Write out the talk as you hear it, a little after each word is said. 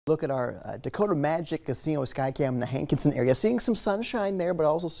Look at our Dakota Magic Casino Skycam in the Hankinson area. Seeing some sunshine there, but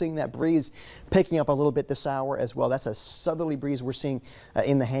also seeing that breeze picking up a little bit this hour as well. That's a southerly breeze we're seeing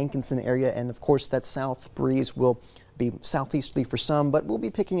in the Hankinson area. And of course, that south breeze will be southeasterly for some, but we'll be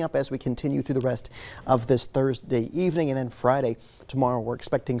picking up as we continue through the rest of this Thursday evening. And then Friday, tomorrow, we're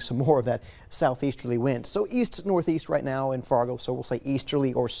expecting some more of that southeasterly wind. So east-northeast right now in Fargo, so we'll say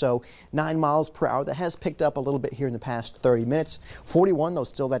easterly or so, 9 miles per hour. That has picked up a little bit here in the past 30 minutes. 41, though,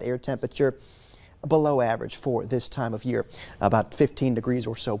 still that air temperature below average for this time of year, about 15 degrees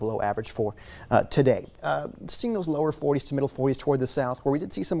or so below average for today. Seeing those lower 40s to middle 40s toward the south, where we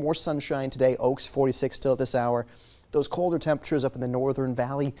did see some more sunshine today. Oaks 46 still at this hour. Those colder temperatures up in the northern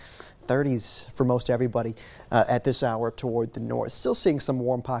valley, 30s for most everybody at this hour toward the north. Still seeing some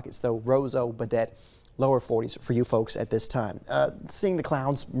warm pockets though. Roseau, Baudette, lower 40s for you folks at this time. Seeing the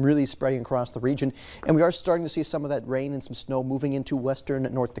clouds really spreading across the region, and we are starting to see some of that rain and some snow moving into western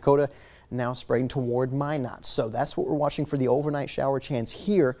North Dakota, now spreading toward Minot. So that's what we're watching for, the overnight shower chance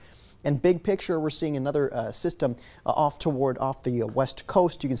here. And big picture, we're seeing another system off the west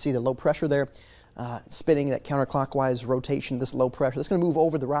coast. You can see the low pressure there. Spinning that counterclockwise rotation, this low pressure. That's going to move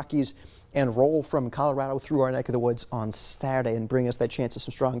over the Rockies and roll from Colorado through our neck of the woods on Saturday and bring us that chance of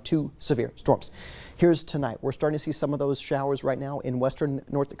some strong to severe storms. Here's tonight. We're starting to see some of those showers right now in western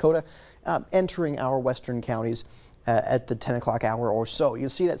North Dakota, entering our western counties at the 10 o'clock hour or so. You'll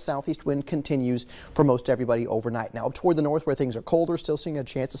see that southeast wind continues for most everybody overnight. Now up toward the north where things are colder, still seeing a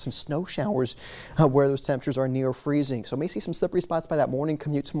chance of some snow showers where those temperatures are near freezing. So may see some slippery spots by that morning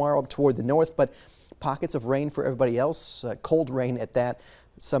commute tomorrow up toward the north, but pockets of rain for everybody else, cold rain at that.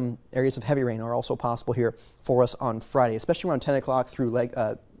 Some areas of heavy rain are also possible here for us on Friday, especially around 10 o'clock through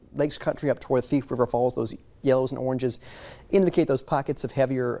Lakes Country up toward Thief River Falls. Those yellows and oranges indicate those pockets of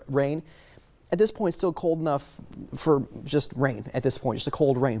heavier rain. At this point, still cold enough for just rain at this point, just a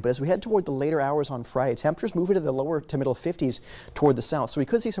cold rain. But as we head toward the later hours on Friday, temperatures move into the lower to middle 50s toward the south. So we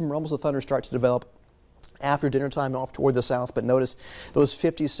could see some rumbles of thunder start to develop after dinner time off toward the south, but notice those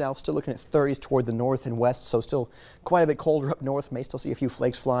 50s south, still looking at 30s toward the north and west, so still quite a bit colder up north. May still see a few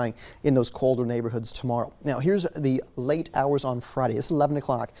flakes flying in those colder neighborhoods tomorrow. Now here's the late hours on Friday. It's 11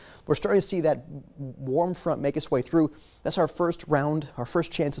 o'clock. We're starting to see that warm front make its way through. That's our first round, our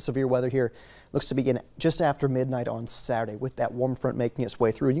first chance of severe weather here. Looks to begin just after midnight on Saturday with that warm front making its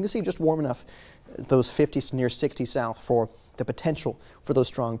way through. And you can see just warm enough, those 50s to near 60 south for the potential for those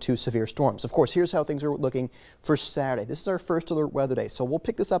strong to severe storms. Of course, here's how things are looking for Saturday. This is our first alert weather day, so we'll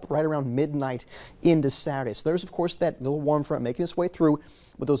pick this up right around midnight into Saturday. So there's, of course, that little warm front making its way through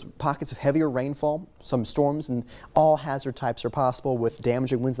with those pockets of heavier rainfall, some storms, and all hazard types are possible with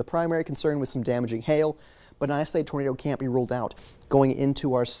damaging winds. The primary concern with some damaging hail, but an isolated tornado can't be ruled out going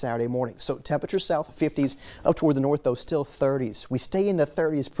into our Saturday morning. So temperatures south 50s, up toward the north though still 30s. We stay in the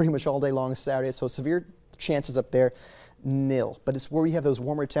 30s pretty much all day long Saturday, so severe chances up there nil, but it's where we have those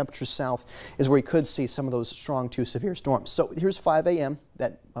warmer temperatures south is where we could see some of those strong to severe storms. So here's 5 a.m.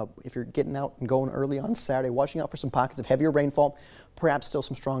 that if you're getting out and going early on Saturday, watching out for some pockets of heavier rainfall, perhaps still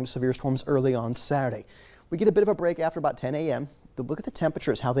some strong to severe storms early on Saturday. We get a bit of a break after about 10 a.m. Look at the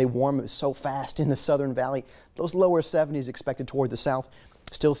temperatures, how they warm so fast in the southern valley. Those lower 70s expected toward the south.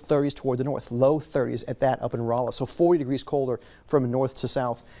 Still 30s toward the north, low 30s at that up in Rolla. So 40 degrees colder from north to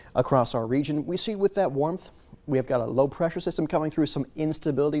south across our region. We see with that warmth, we have got a low pressure system coming through, some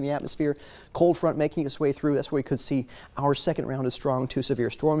instability in the atmosphere, cold front making its way through. That's where we could see our second round of strong to severe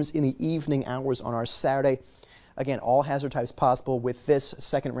storms in the evening hours on our Saturday. Again, all hazard types possible with this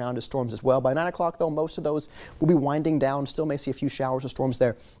second round of storms as well. By 9 o'clock, though, most of those will be winding down. Still may see a few showers of storms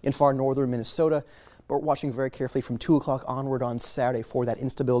there in far northern Minnesota. But we're watching very carefully from 2 o'clock onward on Saturday for that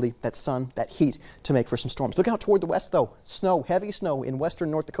instability, that sun, that heat to make for some storms. Look out toward the west, though. Snow, heavy snow in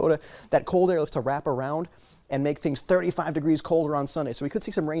western North Dakota. That cold air looks to wrap around and make things 35 degrees colder on Sunday. So we could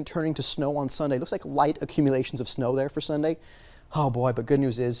see some rain turning to snow on Sunday. Looks like light accumulations of snow there for Sunday. Oh boy, but good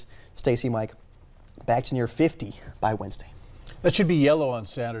news is, Stacy, Mike, back to near 50 by Wednesday. That should be yellow on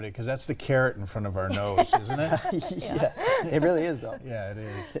Saturday because that's the carrot in front of our nose, isn't it? Yeah, it really is, though. Yeah, it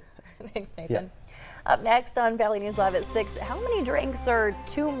is. Thanks, Nathan. Yeah. Up next on Valley News Live at 6, how many drinks are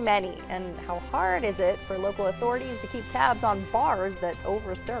too many, and how hard is it for local authorities to keep tabs on bars that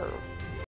overserve?